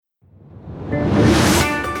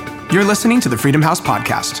You're listening to the Freedom House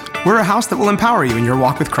Podcast. We're a house that will empower you in your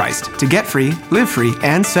walk with Christ to get free, live free,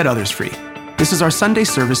 and set others free. This is our Sunday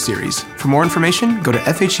service series. For more information, go to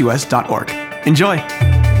fhus.org. Enjoy.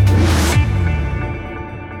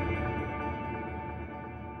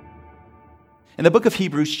 In the book of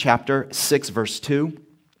Hebrews, chapter 6, verse 2,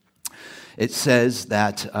 it says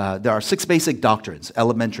that there are 6 basic doctrines,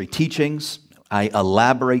 elementary teachings. I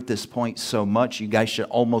elaborate this point so much, you guys should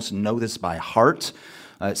almost know this by heart.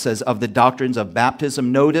 It says, of the doctrines of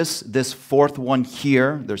baptism. Notice this 4th one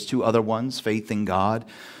here. There's 2 other ones, faith in God.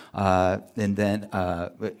 And then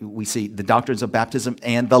we see the doctrines of baptism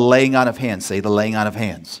and the laying on of hands. Say the laying on of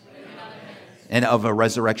hands. And of a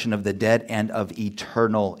resurrection of the dead and of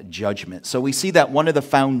eternal judgment. So we see that one of the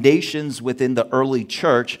foundations within the early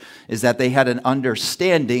church is that they had an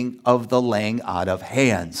understanding of the laying on of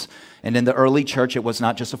hands. And in the early church, it was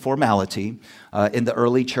not just a formality. In the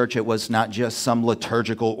early church, it was not just some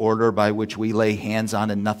liturgical order by which we lay hands on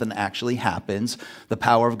and nothing actually happens. The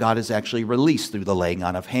power of God is actually released through the laying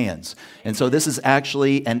on of hands. And so this is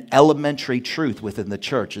actually an elementary truth within the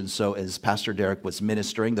church. And so as Pastor Derek was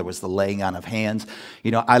ministering, there was the laying on of hands. You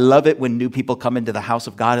know, I love it when new people come into the house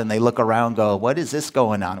of God and they look around and go, what is this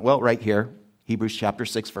going on? Well, right here. Hebrews chapter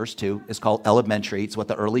 6, verse 2 is called elementary. It's what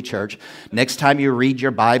the early church. Next time you read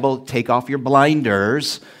your Bible, take off your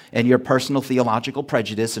blinders and your personal theological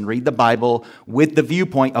prejudice and read the Bible with the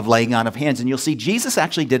viewpoint of laying on of hands. And you'll see Jesus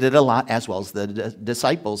actually did it a lot as well as the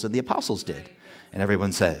disciples and the apostles did. And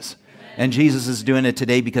everyone says. And Jesus is doing it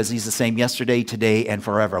today because he's the same yesterday, today, and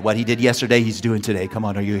forever. What he did yesterday, he's doing today. Come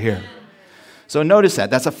on, are you here? So notice that.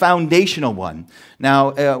 That's a foundational one.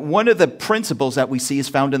 Now, one of the principles that we see is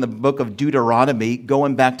found in the book of Deuteronomy,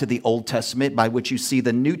 going back to the Old Testament, by which you see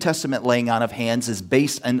the New Testament laying on of hands is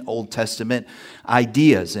based on Old Testament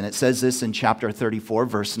ideas. And it says this in chapter 34,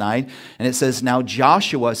 verse 9. And it says, now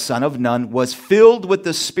Joshua, son of Nun, was filled with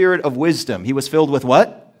the spirit of wisdom. He was filled with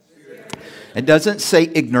what? It doesn't say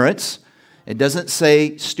ignorance. It doesn't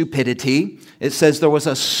say stupidity. It says there was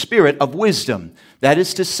a spirit of wisdom. That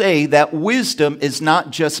is to say that wisdom is not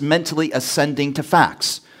just mentally ascending to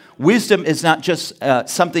facts. Wisdom is not just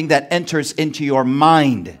something that enters into your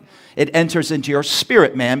mind. It enters into your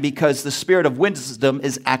spirit, man, because the spirit of wisdom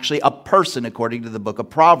is actually a person, according to the book of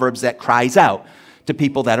Proverbs, that cries out to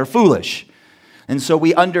people that are foolish. And so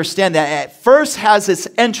we understand that it first has its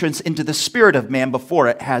entrance into the spirit of man before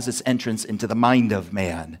it has its entrance into the mind of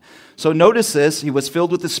man. So notice this, he was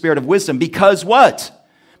filled with the spirit of wisdom because what?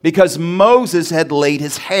 Because Moses had laid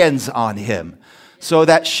his hands on him. So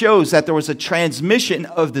that shows that there was a transmission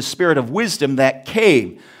of the spirit of wisdom that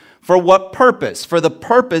came. For what purpose? For the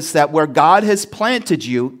purpose that where God has planted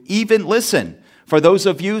you, even listen, for those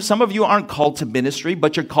of you, some of you aren't called to ministry,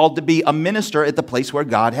 but you're called to be a minister at the place where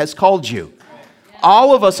God has called you.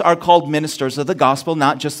 All of us are called ministers of the gospel,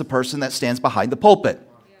 not just the person that stands behind the pulpit.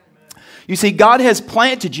 You see, God has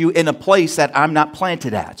planted you in a place that I'm not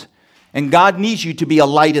planted at. And God needs you to be a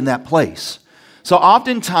light in that place. So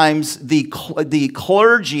oftentimes the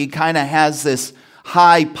clergy kind of has this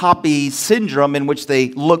high poppy syndrome in which they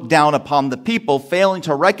look down upon the people, failing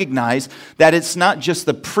to recognize that it's not just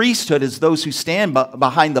the priesthood as those who stand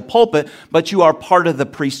behind the pulpit, but you are part of the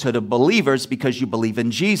priesthood of believers because you believe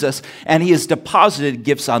in Jesus, and he has deposited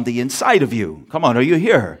gifts on the inside of you. Come on, are you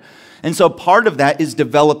here? And so part of that is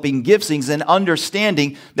developing giftings and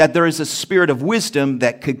understanding that there is a spirit of wisdom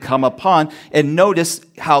that could come upon. And notice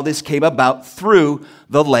how this came about through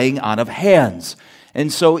the laying on of hands.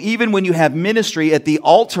 And so even when you have ministry at the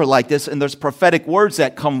altar like this and there's prophetic words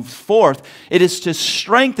that come forth, it is to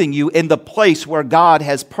strengthen you in the place where God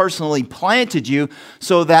has personally planted you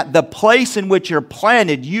so that the place in which you're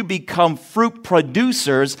planted, you become fruit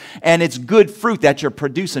producers, and it's good fruit that you're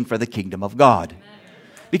producing for the kingdom of God.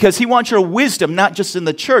 Because he wants your wisdom, not just in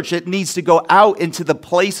the church. It needs to go out into the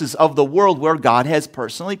places of the world where God has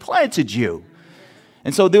personally planted you.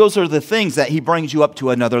 And so those are the things that he brings you up to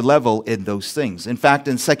another level in those things. In fact,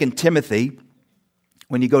 in 2 Timothy,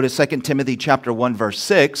 when you go to 2 Timothy chapter 1, verse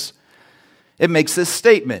 6, it makes this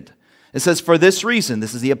statement. It says, for this reason,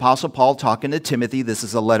 this is the Apostle Paul talking to Timothy. This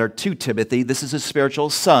is a letter to Timothy. This is a spiritual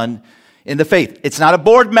son in the faith. It's not a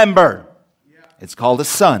board member. It's called a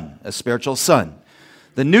son, a spiritual son.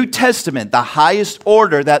 The New Testament, the highest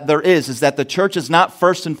order that there is that the church is not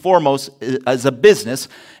first and foremost as a business,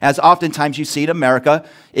 as oftentimes you see in America.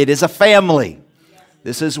 It is a family.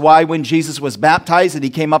 This is why when Jesus was baptized and he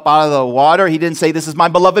came up out of the water, he didn't say, this is my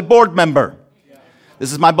beloved board member.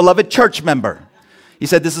 This is my beloved church member. He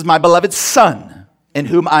said, this is my beloved son in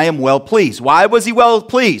whom I am well pleased. Why was he well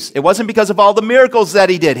pleased? It wasn't because of all the miracles that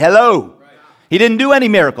he did. Hello. He didn't do any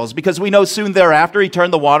miracles because we know soon thereafter he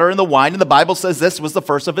turned the water into wine, and the Bible says this was the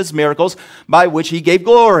first of his miracles by which he gave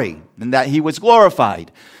glory and that he was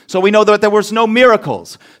glorified. So we know that there was no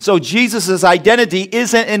miracles. So Jesus' identity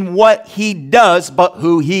isn't in what he does, but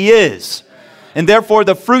who he is. And therefore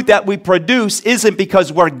the fruit that we produce isn't because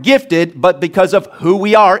we're gifted, but because of who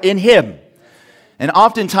we are in him. And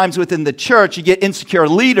oftentimes within the church, you get insecure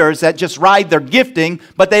leaders that just ride their gifting,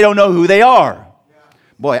 but they don't know who they are.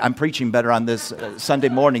 Boy, I'm preaching better on this Sunday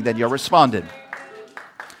morning than you're responding.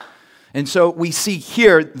 And so we see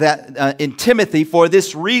here that in Timothy, for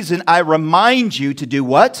this reason, I remind you to do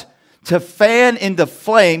what? To fan into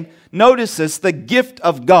flame, notice this, the gift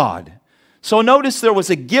of God. So notice there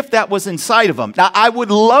was a gift that was inside of him. Now, I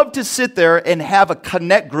would love to sit there and have a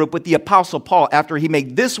connect group with the Apostle Paul after he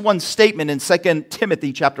made this one statement in 2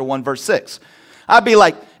 Timothy chapter 1, verse 6. I'd be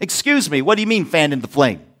like, excuse me, what do you mean fan into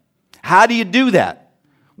flame? How do you do that?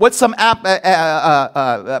 What's some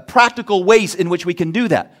practical ways in which we can do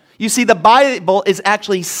that? You see, the Bible is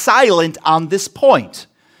actually silent on this point.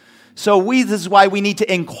 So this is why we need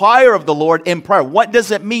to inquire of the Lord in prayer. What does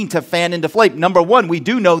it mean to fan into flame? Number one, we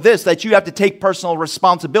do know this, that you have to take personal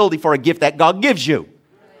responsibility for a gift that God gives you.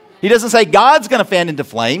 He doesn't say God's going to fan into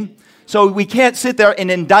flame. So we can't sit there and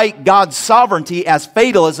indict God's sovereignty as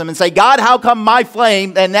fatalism and say, God, how come my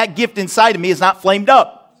flame and that gift inside of me is not flamed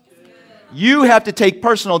up? You have to take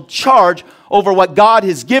personal charge over what God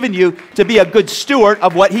has given you to be a good steward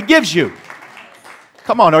of what he gives you.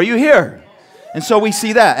 Come on, are you here? And so we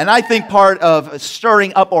see that. And I think part of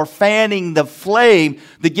stirring up or fanning the flame,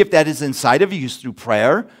 the gift that is inside of you, is through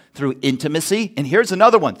prayer, through intimacy. And here's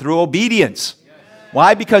another one, through obedience.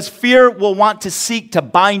 Why? Because fear will want to seek to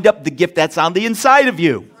bind up the gift that's on the inside of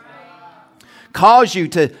you. Cause you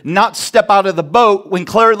to not step out of the boat when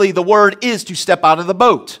clearly the word is to step out of the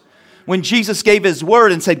boat. When Jesus gave his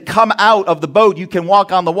word and said, come out of the boat, you can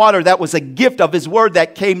walk on the water, that was a gift of his word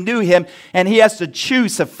that came to him, and he has to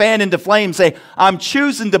choose to fan into flame, say, I'm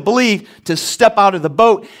choosing to believe to step out of the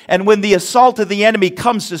boat. And when the assault of the enemy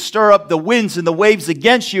comes to stir up the winds and the waves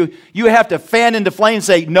against you, you have to fan into flame and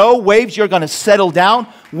say, no, waves, you're going to settle down.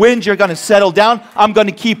 Winds, you're going to settle down. I'm going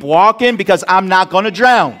to keep walking because I'm not going to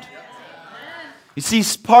drown. You see,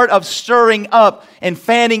 part of stirring up and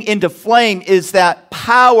fanning into flame is that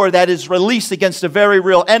power that is released against a very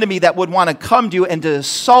real enemy that would want to come to you and to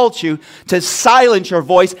assault you, to silence your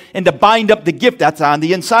voice, and to bind up the gift that's on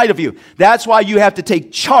the inside of you. That's why you have to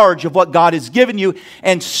take charge of what God has given you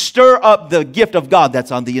and stir up the gift of God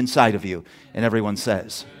that's on the inside of you. And everyone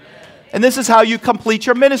says. And this is how you complete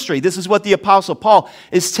your ministry. This is what the Apostle Paul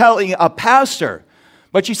is telling a pastor.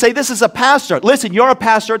 But you say, this is a pastor. Listen, you're a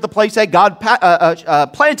pastor at the place that God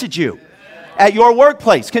planted you. At your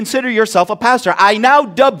workplace. Consider yourself a pastor. I now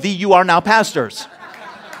dub thee, you are now pastors.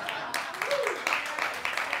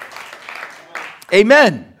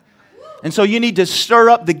 Amen. And so you need to stir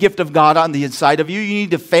up the gift of God on the inside of you. You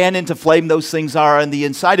need to fan into flame those things are on the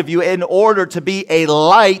inside of you in order to be a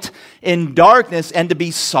light in darkness and to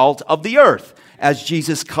be salt of the earth, as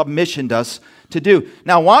Jesus commissioned us to do.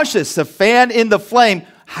 Now watch this, the fan in the flame,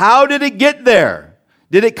 how did it get there?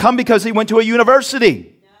 Did it come because he went to a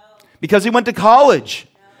university? No. Because he went to college?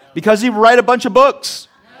 No. Because he read a bunch of books?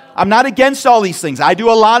 No. I'm not against all these things. I do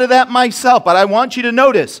a lot of that myself, but I want you to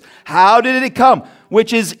notice, how did it come?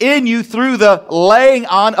 Which is in you through the laying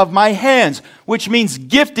on of my hands, which means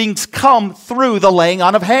giftings come through the laying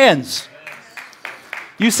on of hands.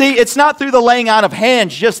 You see, it's not through the laying on of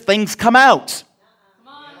hands, just things come out.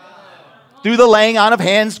 Through the laying on of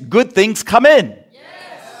hands, good things come in.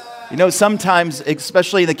 Yes. You know, sometimes,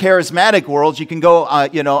 especially in the charismatic world, you can go,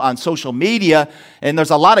 on social media, and there's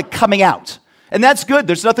a lot of coming out. And that's good.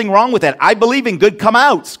 There's nothing wrong with that. I believe in good come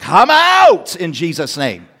outs. Come out in Jesus'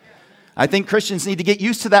 name. I think Christians need to get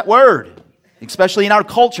used to that word, especially in our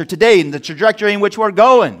culture today, in the trajectory in which we're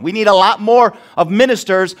going. We need a lot more of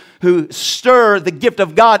ministers who stir the gift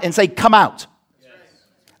of God and say, come out. Yes.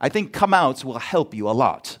 I think come outs will help you a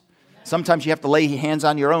lot. Sometimes you have to lay hands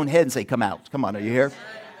on your own head and say, come out. Come on, are you here?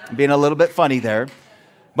 I'm being a little bit funny there.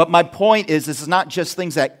 But my point is, this is not just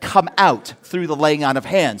things that come out through the laying on of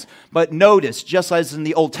hands. But notice, just as in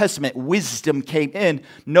the Old Testament, wisdom came in.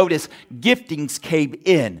 Notice, giftings came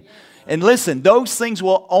in. And listen, those things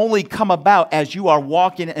will only come about as you are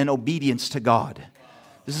walking in obedience to God.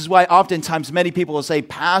 This is why oftentimes many people will say,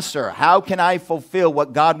 Pastor, how can I fulfill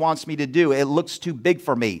what God wants me to do? It looks too big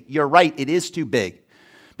for me. You're right, it is too big.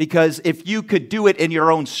 Because if you could do it in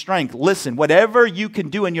your own strength, listen, whatever you can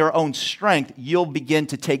do in your own strength, you'll begin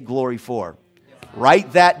to take glory for.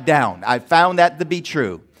 Write that down. I found that to be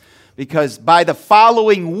true. Because by the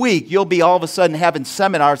following week, you'll be all of a sudden having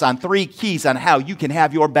seminars on 3 keys on how you can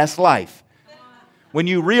have your best life. When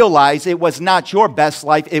you realize it was not your best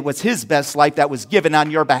life, it was His best life that was given on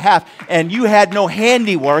your behalf, and you had no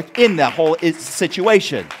handiwork in the whole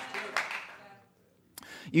situation.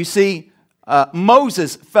 You see,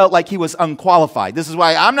 Moses felt like he was unqualified. This is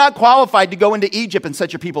why I'm not qualified to go into Egypt and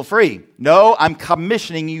set your people free. No, I'm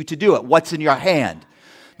commissioning you to do it. What's in your hand?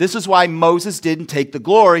 This is why Moses didn't take the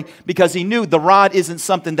glory, because he knew the rod isn't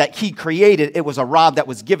something that he created. It was a rod that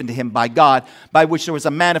was given to him by God, by which there was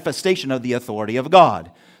a manifestation of the authority of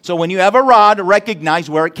God. So when you have a rod, recognize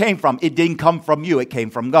where it came from. It didn't come from you. It came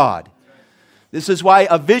from God. This is why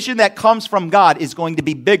a vision that comes from God is going to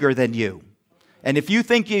be bigger than you. And if you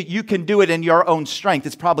think you can do it in your own strength,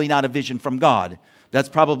 it's probably not a vision from God. That's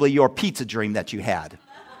probably your pizza dream that you had.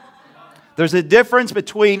 There's a difference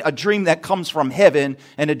between a dream that comes from heaven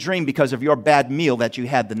and a dream because of your bad meal that you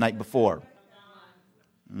had the night before.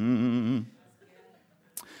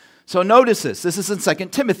 So notice this. This is in 2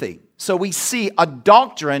 Timothy. So we see a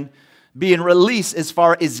doctrine being released as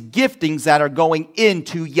far as giftings that are going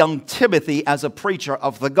into young Timothy as a preacher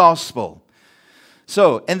of the gospel.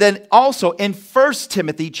 So, and then also in 1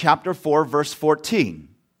 Timothy chapter 4, verse 14.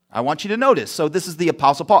 I want you to notice. So this is the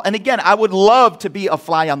Apostle Paul. And again, I would love to be a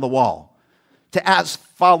fly on the wall, to ask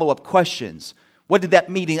follow-up questions. What did that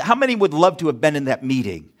meeting, how many would love to have been in that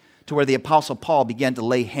meeting to where the Apostle Paul began to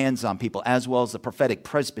lay hands on people, as well as the prophetic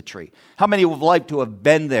presbytery? How many would like to have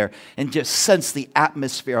been there and just sense the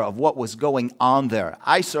atmosphere of what was going on there?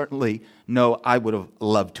 I certainly know I would have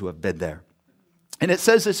loved to have been there. And it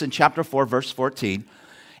says this in chapter 4, verse 14,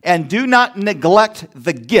 and do not neglect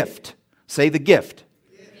the gift. Say the gift.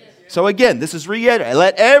 So again, this is reiterated.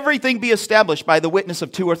 Let everything be established by the witness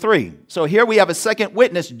of 2 or 3. So here we have a second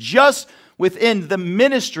witness just within the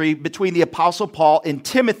ministry between the Apostle Paul and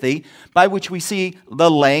Timothy, by which we see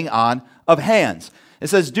the laying on of hands. It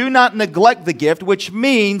says, do not neglect the gift, which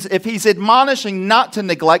means, if he's admonishing not to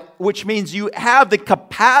neglect, which means you have the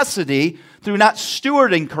capacity through not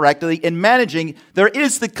stewarding correctly and managing, there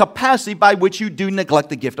is the capacity by which you do neglect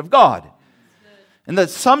the gift of God. And that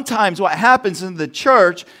sometimes what happens in the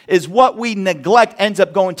church is what we neglect ends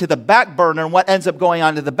up going to the back burner, and what ends up going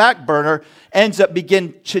on to the back burner ends up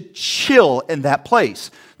begin to chill in that place.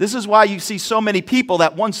 This is why you see so many people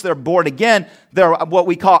that once they're born again, they're what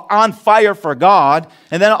we call on fire for God,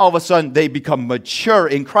 and then all of a sudden they become mature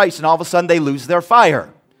in Christ, and all of a sudden they lose their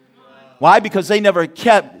fire. Why? Because they never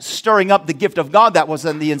kept stirring up the gift of God that was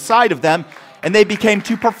on the inside of them, and they became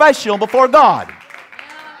too professional before God.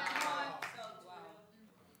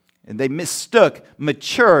 And they mistook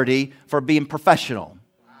maturity for being professional.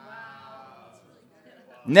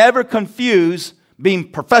 Never confuse being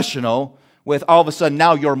professional with all of a sudden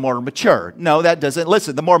now you're more mature. No, that doesn't.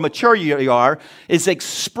 Listen, the more mature you are is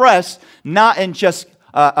expressed not in just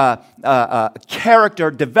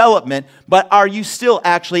character development, but are you still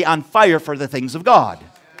actually on fire for the things of God?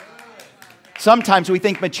 Sometimes we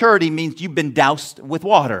think maturity means you've been doused with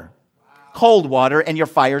water, cold water, and your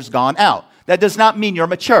fire's gone out. That does not mean you're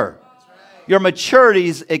mature. Your maturity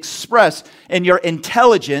is expressed in your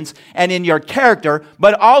intelligence and in your character,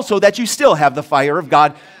 but also that you still have the fire of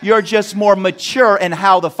God. You're just more mature in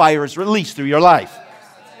how the fire is released through your life.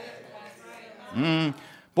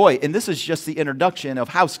 Boy, and this is just the introduction of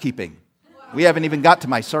housekeeping. We haven't even got to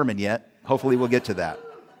my sermon yet. Hopefully we'll get to that.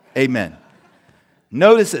 Amen.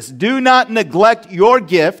 Notice this. Do not neglect your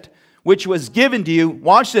gift, which was given to you,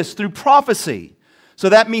 watch this, through prophecy. So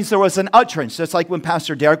that means there was an utterance. Just like when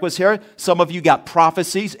Pastor Derek was here, some of you got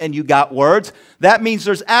prophecies and you got words. That means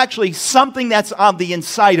there's actually something that's on the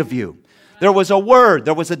inside of you. There was a word,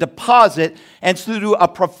 there was a deposit, and through a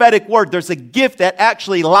prophetic word, there's a gift that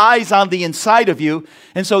actually lies on the inside of you.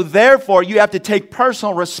 And so therefore, you have to take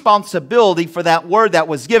personal responsibility for that word that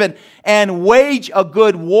was given and wage a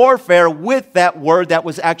good warfare with that word that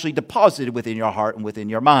was actually deposited within your heart and within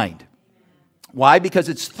your mind. Why? Because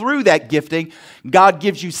it's through that gifting, God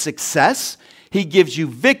gives you success, He gives you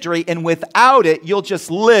victory, and without it, you'll just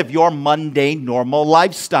live your mundane, normal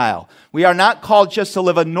lifestyle. We are not called just to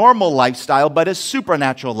live a normal lifestyle, but a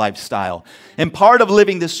supernatural lifestyle. And part of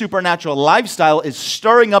living the supernatural lifestyle is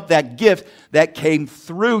stirring up that gift that came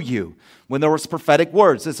through you. When there was prophetic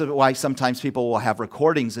words, this is why sometimes people will have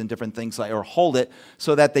recordings and different things like, or hold it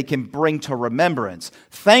so that they can bring to remembrance.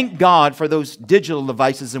 Thank God for those digital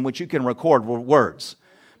devices in which you can record words,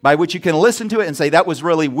 by which you can listen to it and say, that was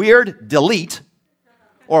really weird, delete,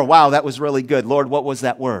 or wow, that was really good. Lord, what was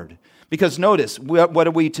that word? Because notice, what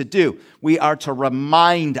are we to do? We are to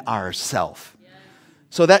remind ourselves.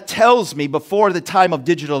 So that tells me before the time of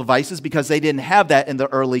digital devices, because they didn't have that in the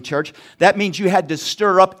early church, that means you had to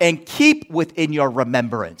stir up and keep within your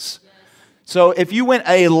remembrance. So if you went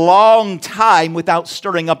a long time without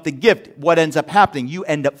stirring up the gift, what ends up happening? You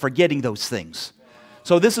end up forgetting those things.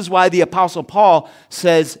 So this is why the Apostle Paul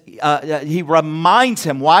says, he reminds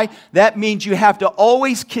him. Why? That means you have to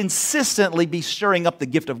always consistently be stirring up the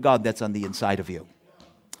gift of God that's on the inside of you.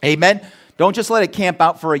 Amen? Don't just let it camp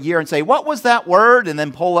out for a year and say, what was that word? And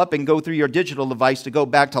then pull up and go through your digital device to go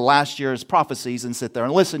back to last year's prophecies and sit there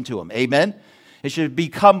and listen to them. Amen? It should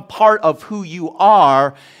become part of who you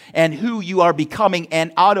are and who you are becoming,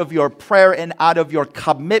 and out of your prayer and out of your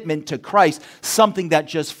commitment to Christ, something that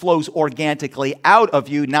just flows organically out of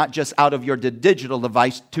you, not just out of your digital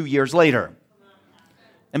device 2 years later.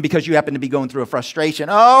 And because you happen to be going through a frustration,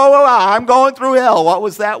 oh, I'm going through hell. What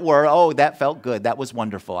was that word? Oh, that felt good. That was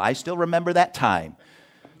wonderful. I still remember that time.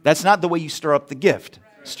 That's not the way you stir up the gift.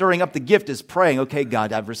 Stirring up the gift is praying, okay,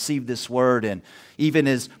 God, I've received this word. And even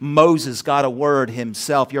as Moses got a word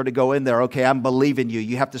himself, you're to go in there, okay, I'm believing you.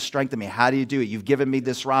 You have to strengthen me. How do you do it? You've given me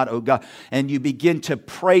this rod, oh God. And you begin to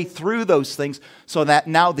pray through those things so that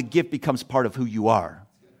now the gift becomes part of who you are,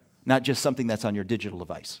 not just something that's on your digital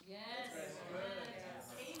device.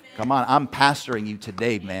 Come on, I'm pastoring you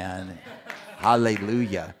today, man.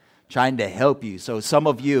 Hallelujah. Trying to help you. So some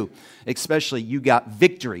of you, especially, you got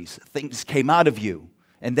victories. Things came out of you.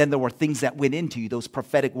 And then there were things that went into you, those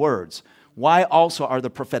prophetic words. Why also are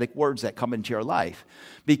the prophetic words that come into your life?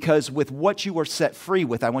 Because with what you were set free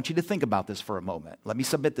with, I want you to think about this for a moment. Let me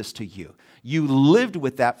submit this to you. You lived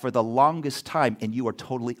with that for the longest time, and you are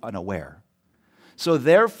totally unaware. So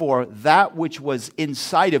therefore, that which was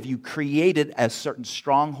inside of you created a certain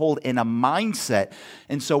stronghold and a mindset.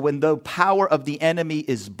 And so when the power of the enemy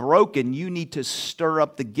is broken, you need to stir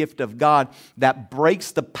up the gift of God that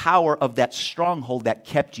breaks the power of that stronghold that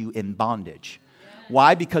kept you in bondage.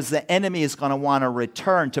 Why? Because the enemy is going to want to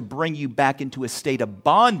return to bring you back into a state of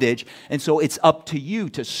bondage. And so it's up to you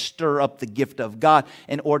to stir up the gift of God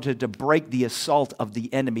in order to break the assault of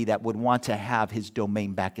the enemy that would want to have his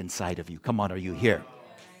domain back inside of you. Come on, are you here?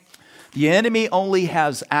 The enemy only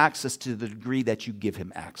has access to the degree that you give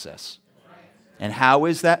him access. And how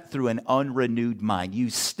is that? Through an unrenewed mind.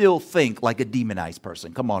 You still think like a demonized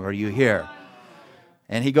person. Come on, are you here?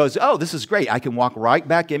 And he goes, oh, this is great. I can walk right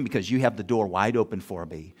back in because you have the door wide open for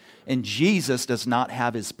me. And Jesus does not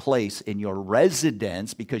have his place in your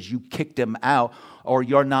residence because you kicked him out, or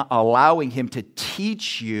you're not allowing him to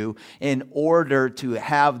teach you in order to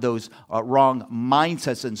have those wrong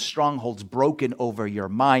mindsets and strongholds broken over your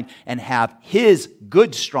mind and have his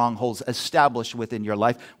good strongholds established within your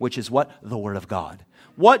life, which is what? The Word of God.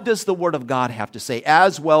 What does the Word of God have to say,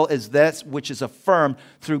 as well as that which is affirmed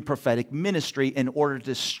through prophetic ministry in order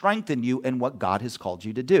to strengthen you in what God has called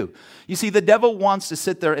you to do? You see, the devil wants to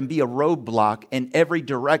sit there and be a roadblock in every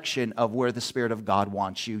direction of where the Spirit of God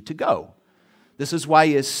wants you to go. This is why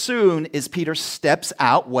as soon as Peter steps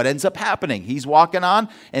out, what ends up happening? He's walking on,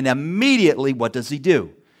 and immediately what does he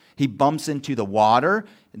do? He bumps into the water,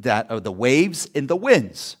 the waves, and the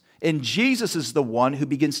winds. And Jesus is the one who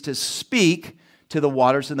begins to speak to the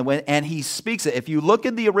waters and the wind, and he speaks it. If you look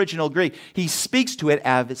in the original Greek, he speaks to it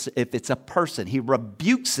as if it's a person. He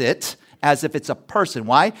rebukes it as if it's a person.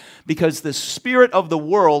 Why? Because the spirit of the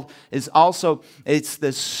world is also, it's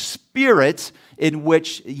the spirit in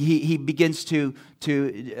which he begins to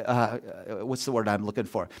what's the word I'm looking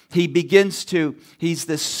for? He's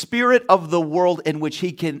the spirit of the world in which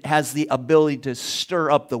has the ability to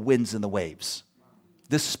stir up the winds and the waves.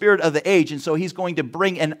 The spirit of the age. And so he's going to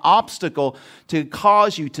bring an obstacle to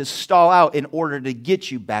cause you to stall out in order to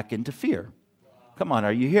get you back into fear. Come on,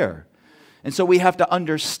 are you here? And so we have to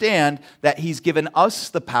understand that he's given us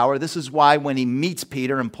the power. This is why when he meets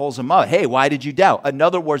Peter and pulls him up, hey, why did you doubt? In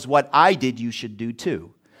other words, what I did, you should do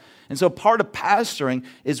too. And so part of pastoring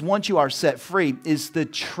is, once you are set free, is the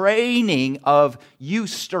training of you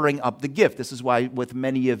stirring up the gift. This is why with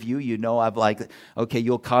many of you, you know, I've like, okay,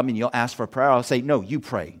 you'll come and you'll ask for prayer. I'll say, no, you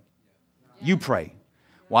pray. You pray.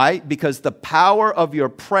 Why? Because the power of your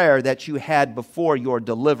prayer that you had before your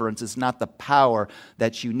deliverance is not the power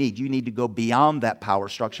that you need. You need to go beyond that power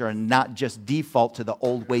structure and not just default to the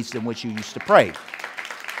old ways in which you used to pray.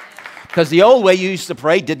 Because the old way you used to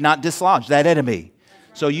pray did not dislodge that enemy.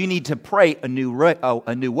 So you need to pray a new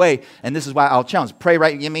way, and this is why I'll challenge. Pray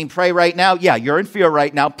right. You mean pray right now? Yeah, you're in fear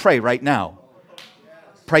right now. Pray right now.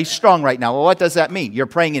 Pray strong right now. Well, what does that mean? You're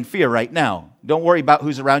praying in fear right now. Don't worry about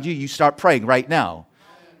who's around you. You start praying right now.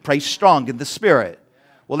 Pray strong in the Spirit.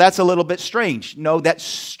 Well, that's a little bit strange. No, that's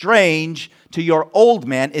strange to your old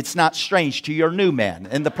man, it's not strange to your new man.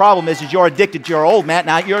 And the problem is you're addicted to your old man,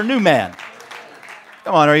 not your new man.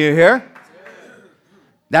 Come on, are you here?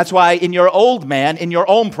 That's why in your old man, in your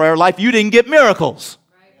own prayer life, you didn't get miracles.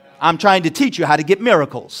 I'm trying to teach you how to get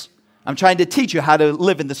miracles. I'm trying to teach you how to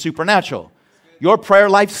live in the supernatural. Your prayer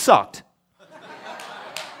life sucked.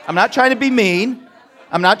 I'm not trying to be mean.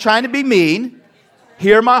 I'm not trying to be mean.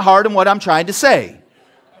 Hear my heart and what I'm trying to say.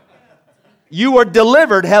 You were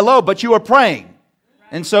delivered, hello, but you were praying.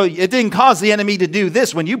 And so it didn't cause the enemy to do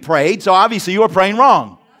this when you prayed, so obviously you were praying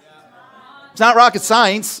wrong. It's not rocket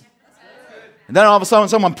science. And then all of a sudden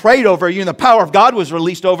someone prayed over you and the power of God was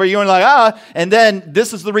released over you and and then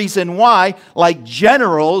this is the reason why, like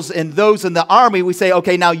generals and those in the army, we say,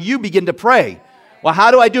 okay, now you begin to pray. Well,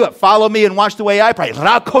 how do I do it? Follow me and watch the way I pray.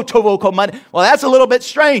 Well, that's a little bit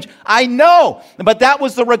strange. I know, but that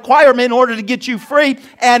was the requirement in order to get you free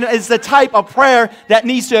and is the type of prayer that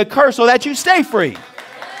needs to occur so that you stay free.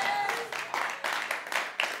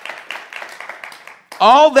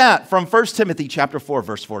 All that from 1 Timothy chapter 4,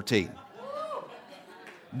 verse 14.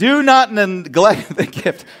 Do not neglect the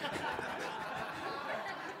gift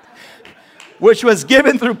which was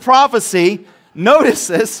given through prophecy. Notice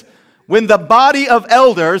this, when the body of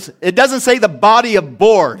elders, it doesn't say the body of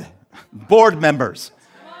board members.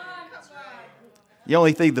 The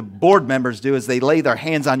only thing the board members do is they lay their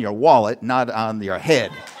hands on your wallet, not on your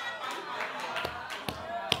head.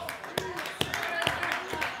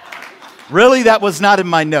 Really, that was not in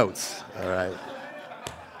my notes. All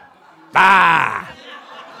right.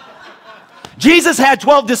 Jesus had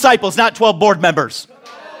 12 disciples, not 12 board members.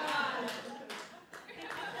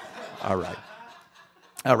 All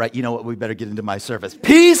right, you know what? We better get into my service.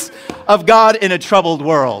 Peace of God in a troubled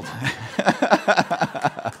world.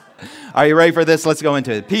 Are you ready for this? Let's go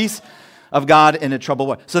into it. Peace of God in a troubled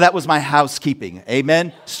world. So that was my housekeeping.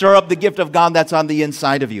 Amen. Stir up the gift of God that's on the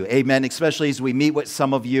inside of you. Amen. Especially as we meet with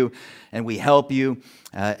some of you and we help you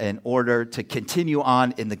in order to continue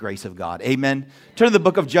on in the grace of God. Amen. Turn to the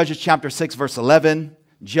book of Judges chapter 6, verse 11.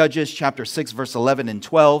 Judges chapter 6, verse 11 and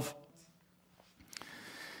 12.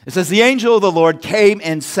 It says, the angel of the Lord came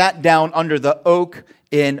and sat down under the oak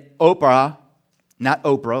in Oprah, not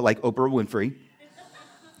Oprah, like Oprah Winfrey,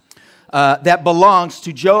 that belongs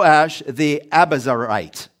to Joash the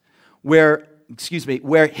Abiezrite, where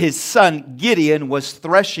his son Gideon was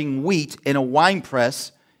threshing wheat in a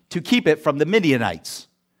winepress to keep it from the Midianites.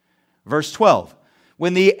 Verse 12,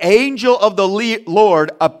 when the angel of the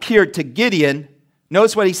Lord appeared to Gideon,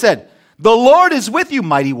 notice what he said, the Lord is with you,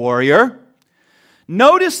 mighty warrior.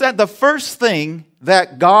 Notice that the first thing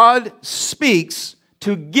that God speaks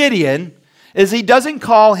to Gideon is he doesn't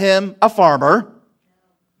call him a farmer.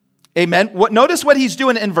 Amen. Notice what he's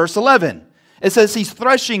doing in verse 11. It says he's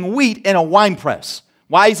threshing wheat in a winepress.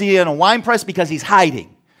 Why is he in a winepress? Because he's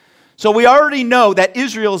hiding. So we already know that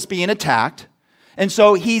Israel is being attacked. And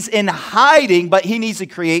so he's in hiding, but he needs to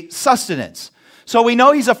create sustenance. So we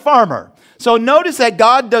know he's a farmer. So notice that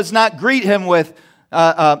God does not greet him with,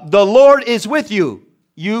 the Lord is with you,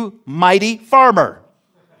 you mighty farmer.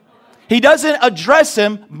 He doesn't address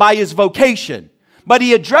him by his vocation, but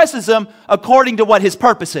he addresses him according to what his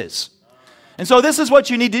purpose is. And so this is what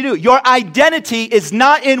you need to do. Your identity is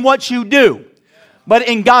not in what you do, but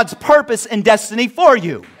in God's purpose and destiny for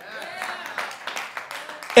you.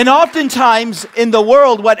 And oftentimes in the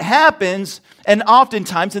world, what happens, and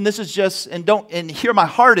oftentimes, and this is just, and hear my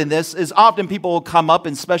heart in this, is often people will come up,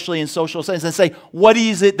 and especially in social settings, and say, what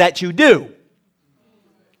is it that you do?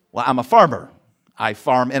 Well, I'm a farmer. I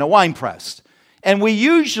farm in a wine press. And we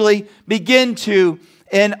usually begin to,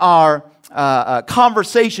 in our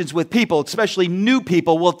conversations with people, especially new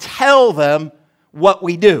people, will tell them what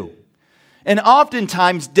we do. And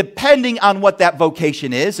oftentimes, depending on what that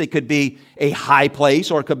vocation is, it could be a high place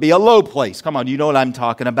or it could be a low place. Come on, you know what I'm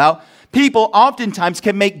talking about. People oftentimes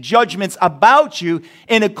can make judgments about you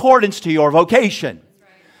in accordance to your vocation.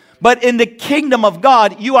 But in the kingdom of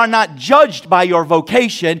God, you are not judged by your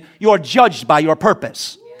vocation, you are judged by your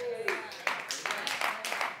purpose.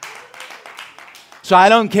 So I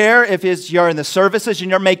don't care if you're in the services and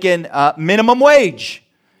you're making minimum wage.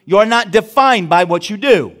 You're not defined by what you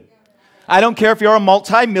do. I don't care if you're a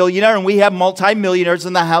multimillionaire, and we have multimillionaires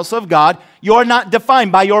in the house of God. You're not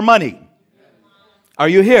defined by your money. Are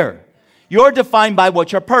you here? You're defined by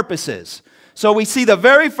what your purpose is. So we see the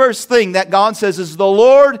very first thing that God says is, the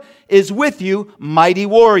Lord is with you, mighty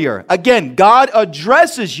warrior. Again, God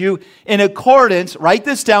addresses you in accordance, write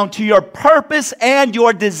this down, to your purpose and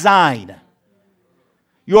your design.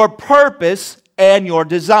 Your purpose and your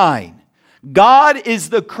design. God is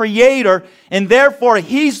the creator, and therefore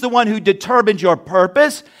He's the one who determines your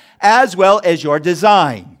purpose as well as your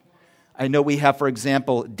design. I know we have, for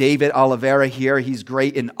example, David Oliveira here. He's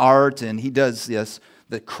great in art, and he does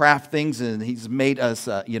the craft things, and he's made us,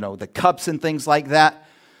 the cups and things like that.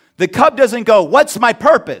 The cup doesn't go, what's my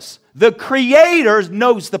purpose? The Creator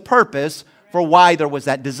knows the purpose for why there was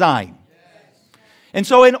that design. And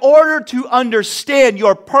so in order to understand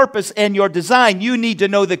your purpose and your design, you need to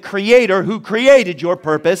know the Creator who created your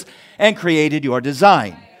purpose and created your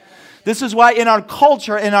design. This is why in our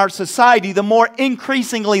culture, in our society, the more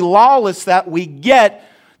increasingly lawless that we get,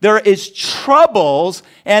 there is troubles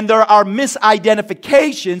and there are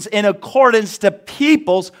misidentifications in accordance to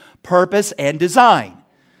people's purpose and design.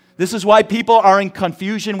 This is why people are in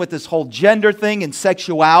confusion with this whole gender thing and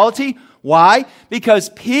sexuality. Why? Because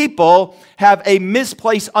people have a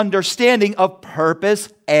misplaced understanding of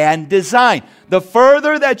purpose and design. The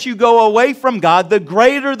further that you go away from God, the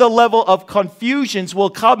greater the level of confusions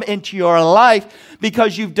will come into your life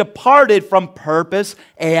because you've departed from purpose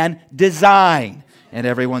and design. And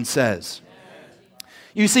everyone says.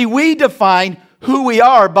 You see, we define who we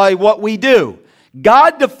are by what we do.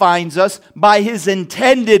 God defines us by His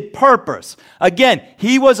intended purpose. Again,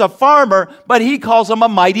 He was a farmer, but He calls him a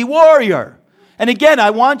mighty warrior. And again, I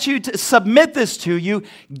want you to submit this to you.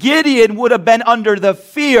 Gideon would have been under the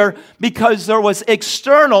fear because there was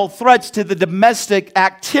external threats to the domestic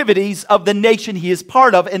activities of the nation he is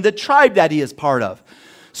part of and the tribe that he is part of.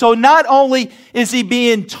 So not only is he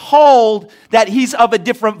being told that he's of a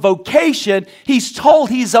different vocation, he's told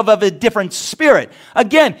he's of a different spirit.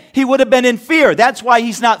 Again, he would have been in fear. That's why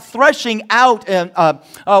he's not threshing out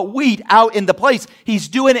wheat out in the place. He's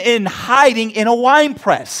doing it in hiding in a wine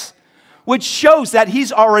press, which shows that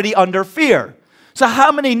he's already under fear. So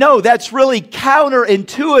how many know that's really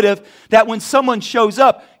counterintuitive that when someone shows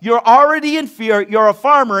up, you're already in fear, you're a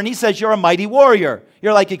farmer, and he says you're a mighty warrior.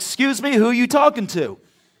 You're like, excuse me, who are you talking to?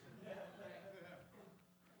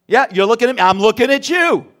 Yeah, you're looking at me. I'm looking at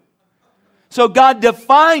you. So God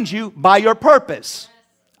defines you by your purpose.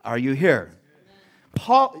 Are you here?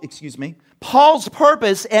 Paul's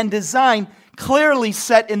purpose and design clearly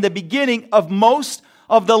set in the beginning of most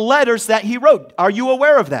of the letters that he wrote. Are you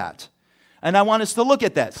aware of that? And I want us to look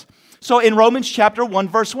at this. So in Romans chapter 1,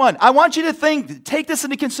 verse 1, I want you to take this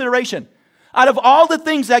into consideration. Out of all the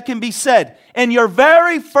things that can be said, in your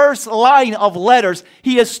very first line of letters,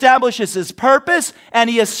 he establishes his purpose and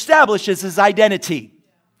he establishes his identity.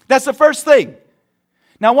 That's the first thing.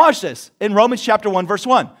 Now watch this. In Romans chapter 1, verse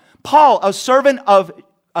 1, Paul, a servant of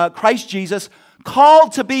Christ Jesus,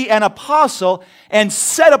 called to be an apostle and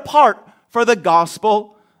set apart for the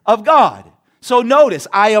gospel of God. So notice,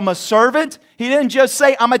 I am a servant. He didn't just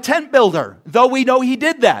say, I'm a tent builder, though we know he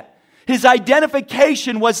did that. His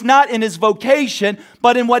identification was not in his vocation,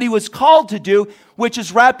 but in what he was called to do, which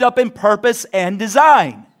is wrapped up in purpose and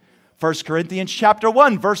design. 1 Corinthians chapter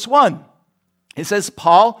 1, verse 1. It says,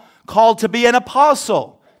 Paul, called to be an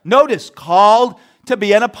apostle. Notice, called to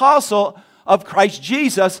be an apostle of Christ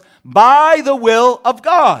Jesus by the will of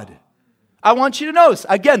God. I want you to notice,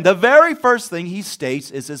 again, the very first thing he states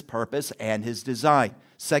is his purpose and his design.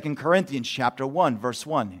 2 Corinthians chapter 1, verse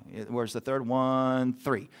 1. Where's the third one?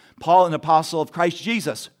 3. Paul, an apostle of Christ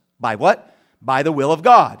Jesus. By what? By the will of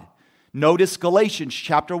God. Notice Galatians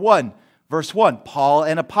chapter 1, verse 1. Paul,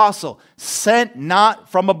 an apostle, sent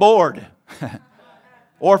not from a board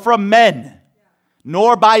or from men,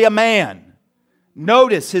 nor by a man.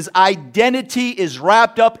 Notice his identity is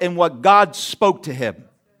wrapped up in what God spoke to him.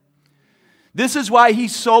 This is why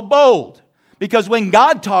he's so bold. Because when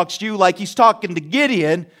God talks to you like he's talking to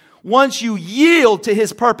Gideon, once you yield to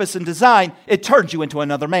his purpose and design, it turns you into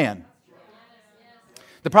another man.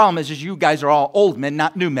 The problem is you guys are all old men,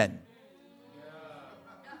 not new men.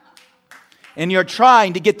 And you're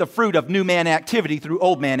trying to get the fruit of new man activity through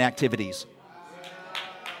old man activities.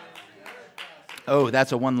 Oh,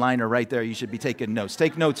 that's a one-liner right there. You should be taking notes.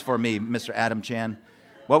 Take notes for me, Mr. Adam Chan.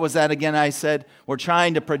 What was that again I said? We're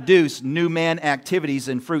trying to produce new man activities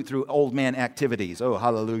and fruit through old man activities. Oh,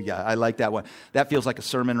 hallelujah. I like that one. That feels like a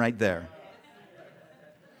sermon right there.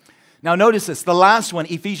 Now notice this, the last one,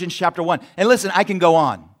 Ephesians chapter 1. And listen, I can go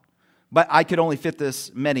on, but I could only fit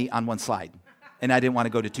this many on one slide. And I didn't want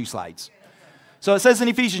to go to 2 slides. So it says in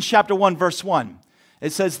Ephesians chapter 1, verse 1,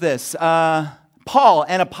 it says this, Paul,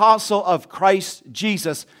 an apostle of Christ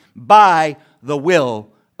Jesus by the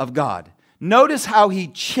will of God. Notice how he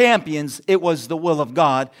champions it was the will of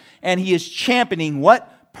God, and he is championing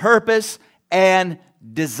what? Purpose and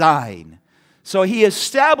design. So he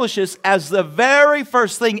establishes as the very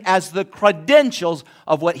first thing, as the credentials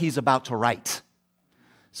of what he's about to write.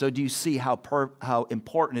 So do you see how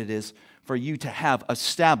important it is for you to have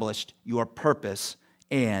established your purpose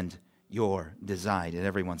and your design. And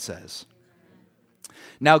everyone says.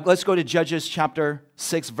 Now let's go to Judges chapter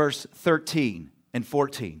 6, verse 13 and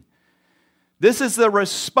 14. This is the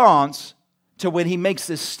response to when he makes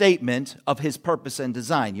this statement of his purpose and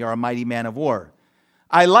design. You're a mighty man of war.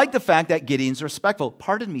 I like the fact that Gideon's respectful.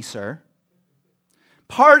 Pardon me, sir.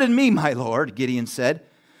 Pardon me, my lord, Gideon said.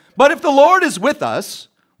 But if the Lord is with us,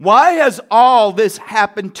 why has all this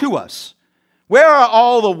happened to us? Where are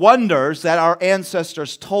all the wonders that our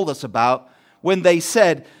ancestors told us about when they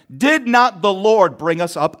said, did not the Lord bring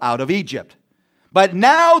us up out of Egypt? But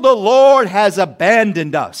now the Lord has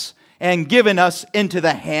abandoned us and given us into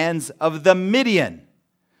the hands of the Midian.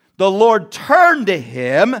 The Lord turned to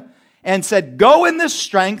him and said, go in the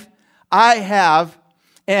strength I have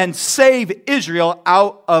and save Israel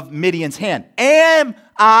out of Midian's hand. Am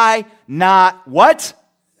I not what?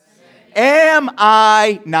 Am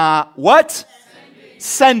I not what?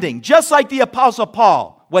 Sending. Just like the Apostle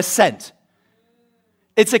Paul was sent.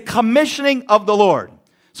 It's a commissioning of the Lord.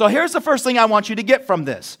 So here's the first thing I want you to get from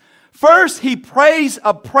this. First, he prays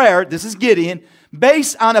a prayer, this is Gideon,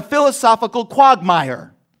 based on a philosophical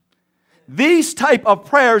quagmire. These type of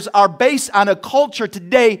prayers are based on a culture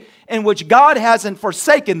today in which God hasn't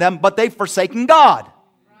forsaken them, but they've forsaken God.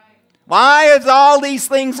 Why has all these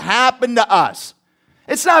things happened to us?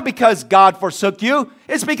 It's not because God forsook you.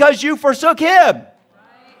 It's because you forsook Him.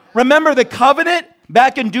 Remember the covenant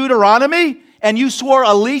back in Deuteronomy? And you swore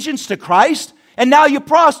allegiance to Christ? And now you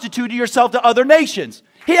prostituted yourself to other nations.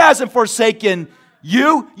 He hasn't forsaken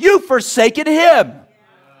you. You've forsaken Him.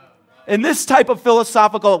 And this type of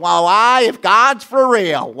philosophical, well, why, if God's for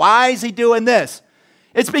real, why is He doing this?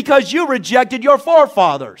 It's because you rejected your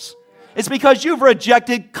forefathers. It's because you've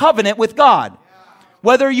rejected covenant with God.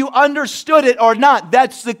 Whether you understood it or not,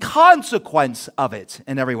 that's the consequence of it.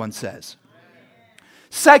 And everyone says.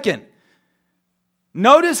 Second,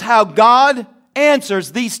 notice how God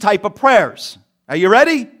answers these type of prayers. Are you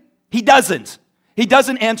ready? He doesn't. He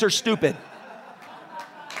doesn't answer stupid.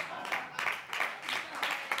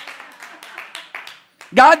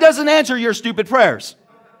 God doesn't answer your stupid prayers.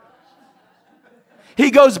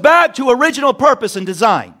 He goes back to original purpose and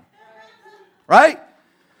design. Right?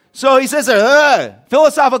 So he says,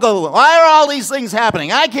 philosophical, why are all these things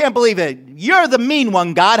happening? I can't believe it. You're the mean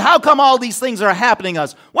one, God. How come all these things are happening to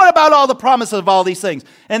us? What about all the promises of all these things?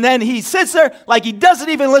 And then he sits there like he doesn't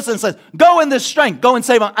even listen and says, go in this strength. Go and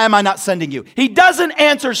save them. Am I not sending you? He doesn't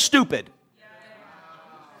answer stupid.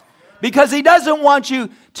 Because he doesn't want you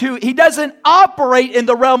to, he doesn't operate in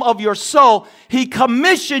the realm of your soul. He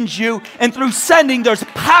commissions you, and through sending, there's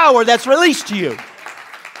power that's released to you.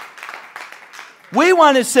 We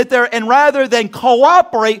want to sit there and rather than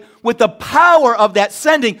cooperate with the power of that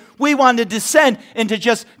sending, we want to descend into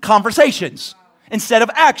just conversations instead of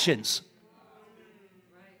actions.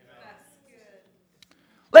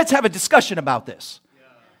 Let's have a discussion about this.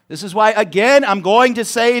 This is why, again, I'm going to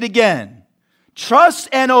say it again. Trust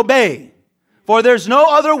and obey. For there's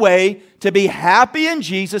no other way to be happy in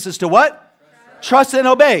Jesus is to what? Trust and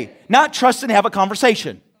obey. Not trust and have a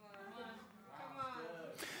conversation.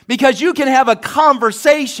 Because you can have a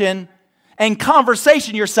conversation and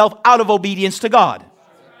conversation yourself out of obedience to God.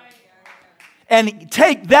 And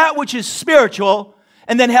take that which is spiritual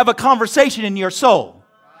and then have a conversation in your soul.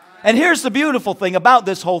 And here's the beautiful thing about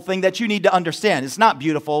this whole thing that you need to understand. It's not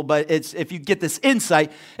beautiful, but it's if you get this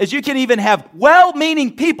insight, is you can even have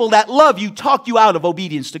well-meaning people that love you talk you out of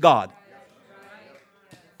obedience to God.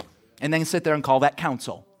 And then sit there and call that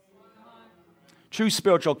counsel. True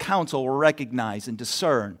spiritual counsel will recognize and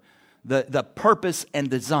discern the purpose and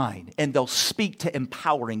design, and they'll speak to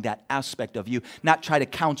empowering that aspect of you, not try to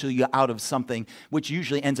counsel you out of something which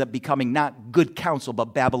usually ends up becoming not good counsel,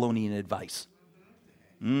 but Babylonian advice.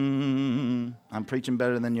 I'm preaching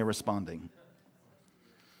better than you're responding.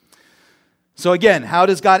 So again, how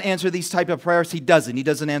does God answer these type of prayers? He doesn't. He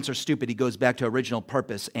doesn't answer stupid. He goes back to original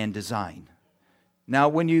purpose and design. Now,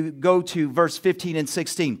 when you go to verse 15 and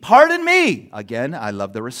 16, pardon me. Again, I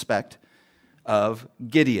love the respect of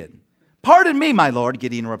Gideon. Pardon me, my Lord,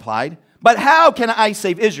 Gideon replied, but how can I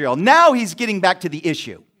save Israel? Now he's getting back to the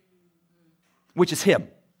issue, which is him.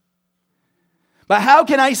 But how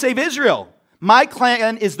can I save Israel? My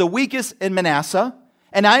clan is the weakest in Manasseh,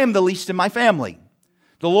 and I am the least in my family.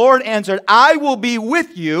 The Lord answered, I will be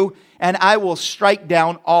with you, and I will strike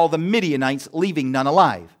down all the Midianites, leaving none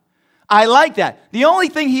alive. I like that. The only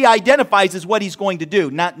thing he identifies is what he's going to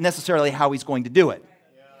do, not necessarily how he's going to do it.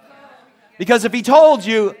 Because if he told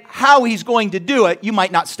you how he's going to do it, you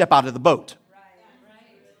might not step out of the boat.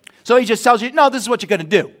 So he just tells you, no, this is what you're going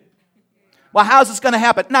to do. Well, how's this going to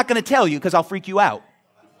happen? Not going to tell you because I'll freak you out.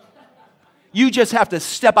 You just have to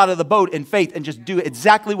step out of the boat in faith and just do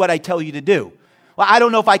exactly what I tell you to do. Well, I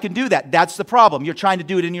don't know if I can do that. That's the problem. You're trying to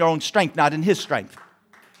do it in your own strength, not in His strength.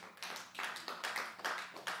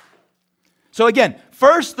 So again,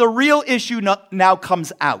 first, the real issue now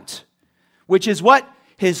comes out, which is what?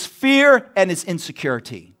 His fear and his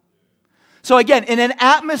insecurity. So again, in an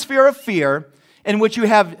atmosphere of fear in which you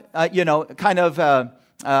have,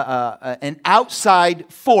 an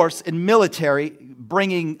outside force in military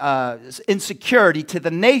bringing insecurity to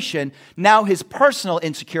the nation, now his personal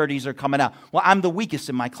insecurities are coming out. Well, I'm the weakest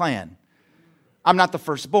in my clan. I'm not the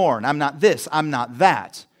firstborn. I'm not this. I'm not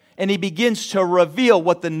that. And he begins to reveal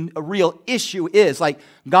what the real issue is. Like,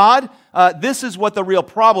 God, this is what the real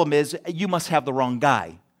problem is. You must have the wrong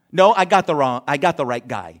guy. No, I got the right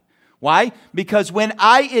guy. Why? Because when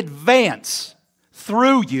I advance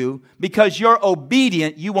through you, because you're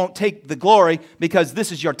obedient, you won't take the glory, because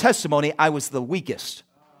this is your testimony, I was the weakest.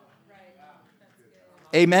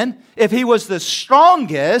 Amen? If he was the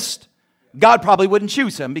strongest, God probably wouldn't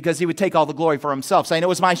choose him because he would take all the glory for himself, saying it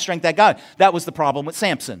was my strength that God. That was the problem with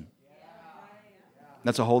Samson.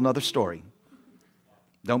 That's a whole nother story.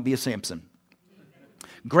 Don't be a Samson.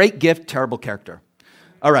 Great gift, terrible character.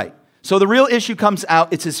 All right. So the real issue comes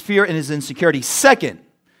out. It's his fear and his insecurity. Second,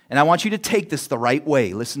 and I want you to take this the right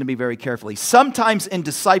way. Listen to me very carefully. Sometimes in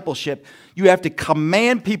discipleship, you have to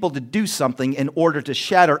command people to do something in order to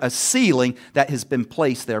shatter a ceiling that has been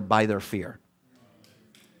placed there by their fear.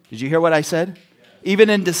 Did you hear what I said?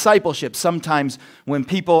 Even in discipleship, sometimes when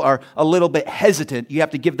people are a little bit hesitant, you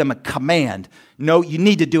have to give them a command. No, you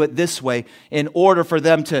need to do it this way in order for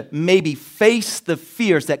them to maybe face the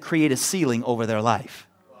fears that create a ceiling over their life.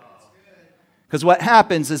 Because what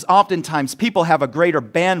happens is oftentimes people have a greater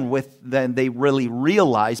bandwidth than they really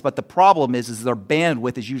realize, but the problem is their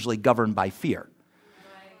bandwidth is usually governed by fear.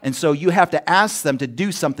 And so you have to ask them to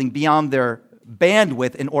do something beyond their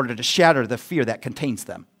bandwidth in order to shatter the fear that contains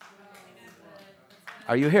them.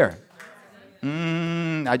 Are you here?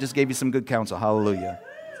 I just gave you some good counsel. Hallelujah.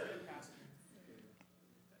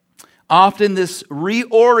 Often this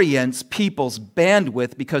reorients people's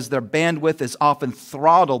bandwidth because their bandwidth is often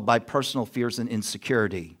throttled by personal fears and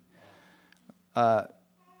insecurity.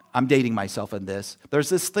 I'm dating myself in this. There's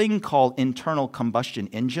this thing called internal combustion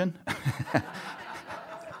engine.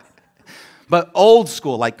 But old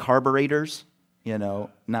school, like carburetors.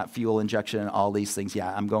 Not fuel injection and all these things.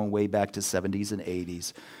 Yeah, I'm going way back to 70s and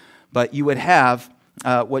 80s. But you would have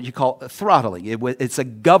what you call throttling. It's a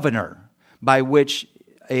governor by which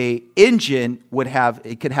a engine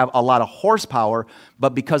could have a lot of horsepower,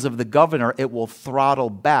 but because of the governor, it will throttle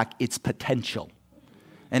back its potential.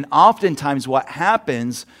 And oftentimes what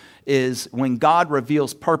happens is when God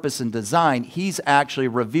reveals purpose and design, He's actually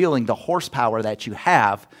revealing the horsepower that you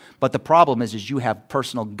have. But the problem is you have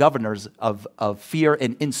personal governors of fear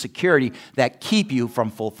and insecurity that keep you from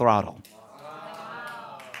full throttle.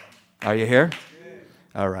 Are you here?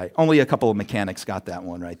 All right. Only a couple of mechanics got that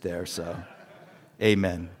one right there, so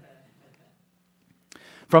amen.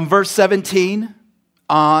 From verse 17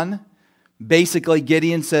 on, basically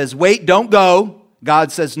Gideon says, wait, don't go.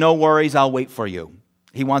 God says, no worries, I'll wait for you.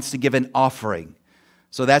 He wants to give an offering.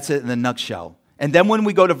 So that's it in a nutshell. And then when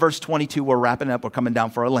we go to verse 22, we're wrapping up, we're coming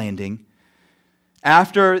down for a landing.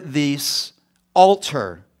 After this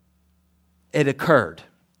altar, it occurred,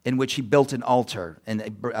 in which he built an altar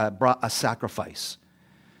and brought a sacrifice.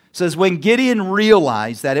 It says, when Gideon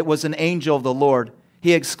realized that it was an angel of the Lord,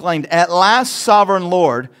 he exclaimed, at last, sovereign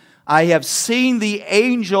Lord, I have seen the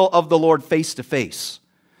angel of the Lord face to face.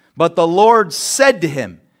 But the Lord said to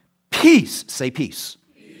him, peace, say peace.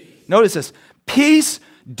 Notice this, peace,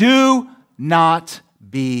 do not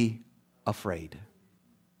be afraid.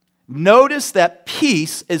 Notice that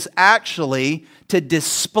peace is actually to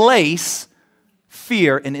displace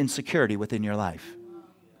fear and insecurity within your life.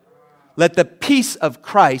 Let the peace of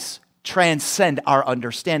Christ transcend our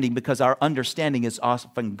understanding, because our understanding is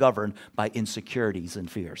often governed by insecurities and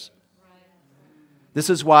fears. This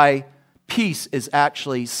is why peace is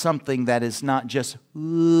actually something that is not just,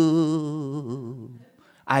 ooh,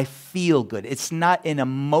 I feel good. It's not an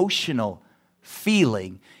emotional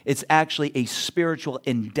feeling. It's actually a spiritual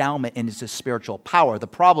endowment, and it's a spiritual power. The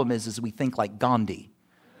problem is we think like Gandhi,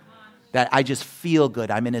 that I just feel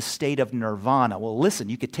good. I'm in a state of nirvana. Well, listen,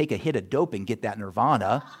 you could take a hit of dope and get that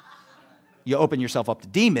nirvana. you open yourself up to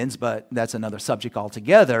demons, but that's another subject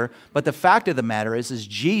altogether. But the fact of the matter is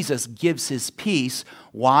Jesus gives his peace.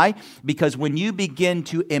 Why? Because when you begin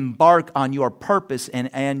to embark on your purpose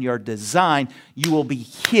and your design, you will be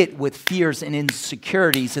hit with fears and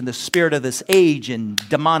insecurities in the spirit of this age and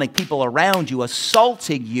demonic people around you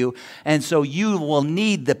assaulting you. And so you will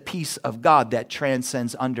need the peace of God that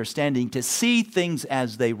transcends understanding to see things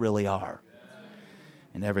as they really are.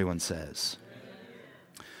 And everyone says,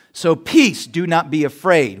 so peace, do not be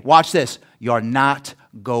afraid. Watch this. You're not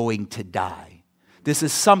going to die. This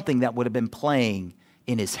is something that would have been playing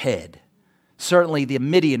in his head. Certainly the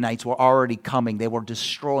Midianites were already coming. They were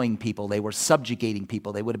destroying people. They were subjugating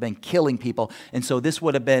people. They would have been killing people. And so this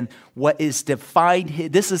would have been what is defined.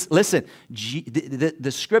 Listen,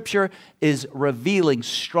 the scripture is revealing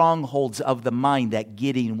strongholds of the mind that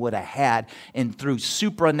Gideon would have had. And through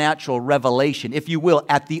supernatural revelation, if you will,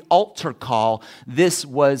 at the altar call, this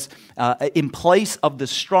was in place of the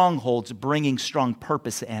strongholds, bringing strong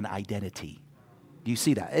purpose and identity. Do you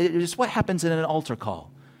see that? It's what happens in an altar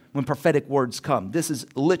call. When prophetic words come. This is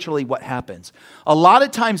literally what happens. A lot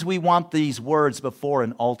of times we want these words before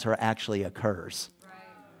an altar actually occurs.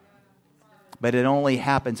 But it only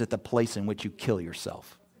happens at the place in which you kill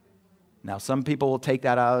yourself. Now, some people will take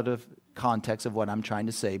that out of context of what I'm trying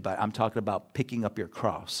to say, but I'm talking about picking up your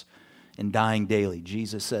cross and dying daily.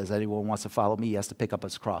 Jesus says anyone wants to follow me, he has to pick up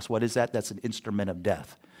his cross. What is that? That's an instrument of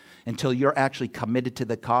death. Until you're actually committed to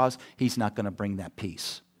the cause, he's not going to bring that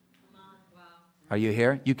peace. Are you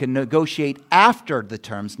here? You can negotiate after the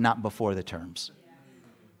terms, not before the terms.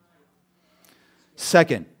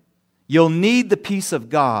 Second, you'll need the peace of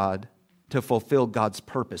God to fulfill God's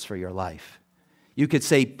purpose for your life. You could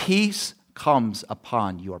say peace comes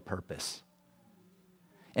upon your purpose.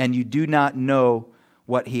 And you do not know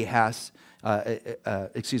what he has,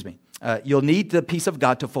 you'll need the peace of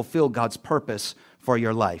God to fulfill God's purpose for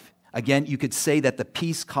your life. Again, you could say that the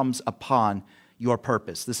peace comes upon your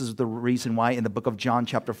purpose. This is the reason why in the book of John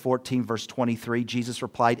chapter 14 verse 23, Jesus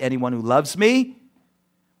replied, anyone who loves me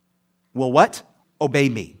will what? Obey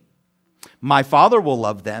me. My Father will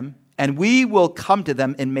love them, and we will come to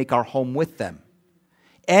them and make our home with them.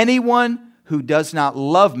 Anyone who does not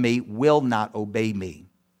love me will not obey me,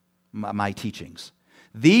 my teachings.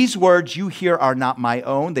 These words you hear are not my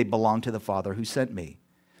own. They belong to the Father who sent me.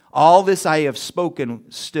 All this I have spoken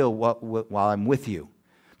still while I'm with you.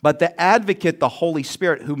 But the advocate, the Holy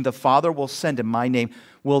Spirit, whom the Father will send in my name,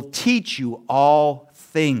 will teach you all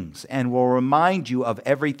things and will remind you of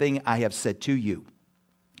everything I have said to you.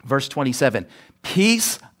 Verse 27,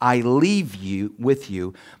 peace I leave you with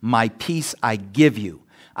you, my peace I give you.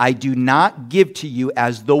 I do not give to you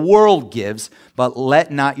as the world gives, but let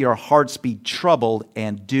not your hearts be troubled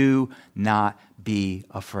and do not be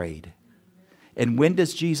afraid. And when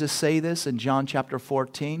does Jesus say this in John chapter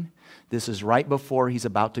 14? This is right before he's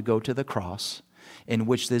about to go to the cross, in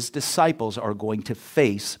which his disciples are going to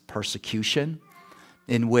face persecution,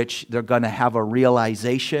 in which they're going to have a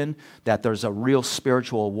realization that there's a real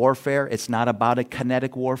spiritual warfare. It's not about a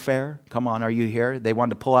kinetic warfare. Come on, are you here? They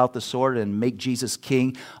wanted to pull out the sword and make Jesus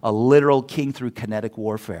king, a literal king through kinetic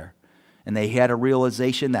warfare. And they had a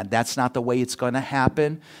realization that that's not the way it's going to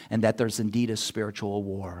happen, and that there's indeed a spiritual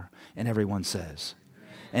war. And everyone says.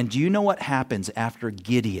 And do you know what happens after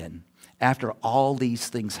Gideon? After all these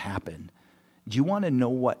things happen, do you want to know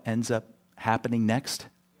what ends up happening next?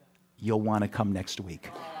 You'll want to come next week.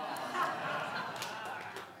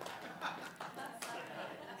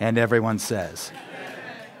 And everyone says,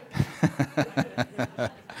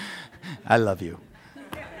 I love you.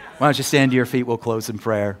 Why don't you stand to your feet? We'll close in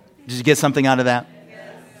prayer. Did you get something out of that?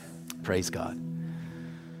 Yes. Praise God.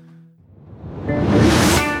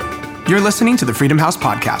 You're listening to the Freedom House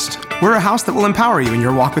Podcast. We're a house that will empower you in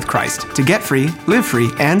your walk with Christ to get free, live free,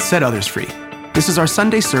 and set others free. This is our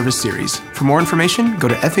Sunday service series. For more information, go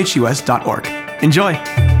to FHUS.org.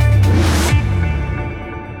 Enjoy.